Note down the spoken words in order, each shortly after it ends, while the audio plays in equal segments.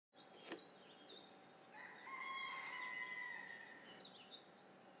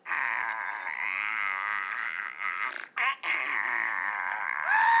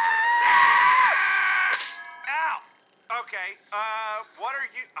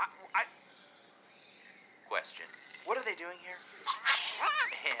Question. What are they doing here?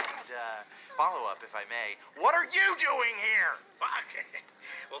 And, follow-up, if I may. What are you doing here?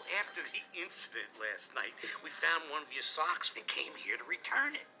 Well, after the incident last night, we found one of your socks and came here to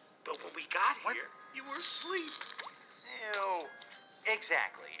return it. But when we got here, you were asleep. Ew.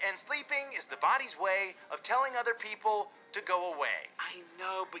 Exactly. And sleeping is the body's way of telling other people to go away. I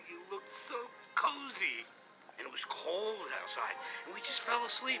know, but you looked so cozy. And it was cold outside, and we just fell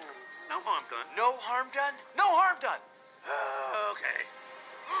asleep. No harm done. No harm done? No harm done. Okay.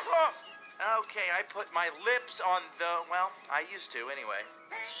 Okay, I put my lips on the... Well, I used to, anyway.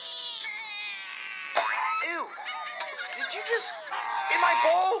 Ew. Did you just... In my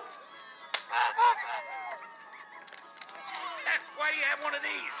bowl? Why do you have one of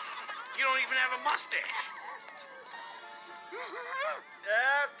these? You don't even have a mustache.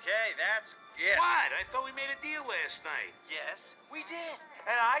 Okay, that's it. What? I thought we made a deal last night. Yes, we did.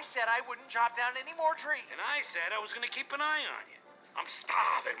 And I said I wouldn't chop down any more trees. And I said I was going to keep an eye on you. I'm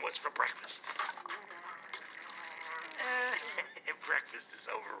starving. What's for breakfast? Breakfast is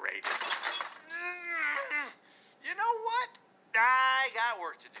overrated. You know what? I got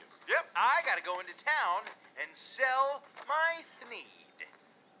work to do. Yep, I got to go into town and sell my Thneed.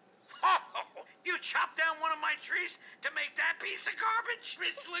 Oh, you chopped down one of my trees to make that piece of garbage?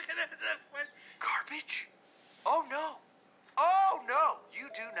 Rich, look at that. Garbage? Oh, no. Oh, no. You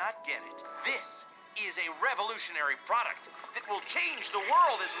do not get it. This is a revolutionary product that will change the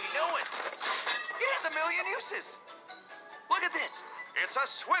world as we know it. It has a million uses. Look at this. It's a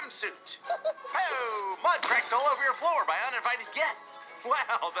swimsuit. Oh, mud tracked all over your floor by uninvited guests.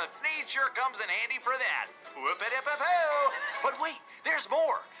 Well, the Thneed sure comes in handy for that. Whoop-a-dip-a-poo. But wait, there's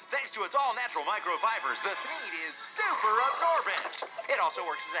more. Thanks to its all-natural microfibers, the Thneed is super absorbent. It also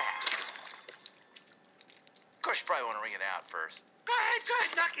works as a hat. Of course, you probably want to wring it out first. Go ahead,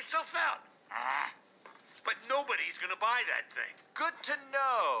 knock yourself out. But nobody's gonna buy that thing. Good to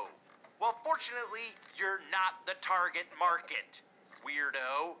know. Well, fortunately, you're not the target market,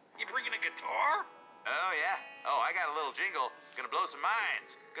 weirdo. You bringing a guitar? Oh, yeah. Oh, I got a little jingle. Gonna blow some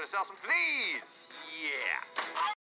minds. Gonna sell some Thneeds. Yeah.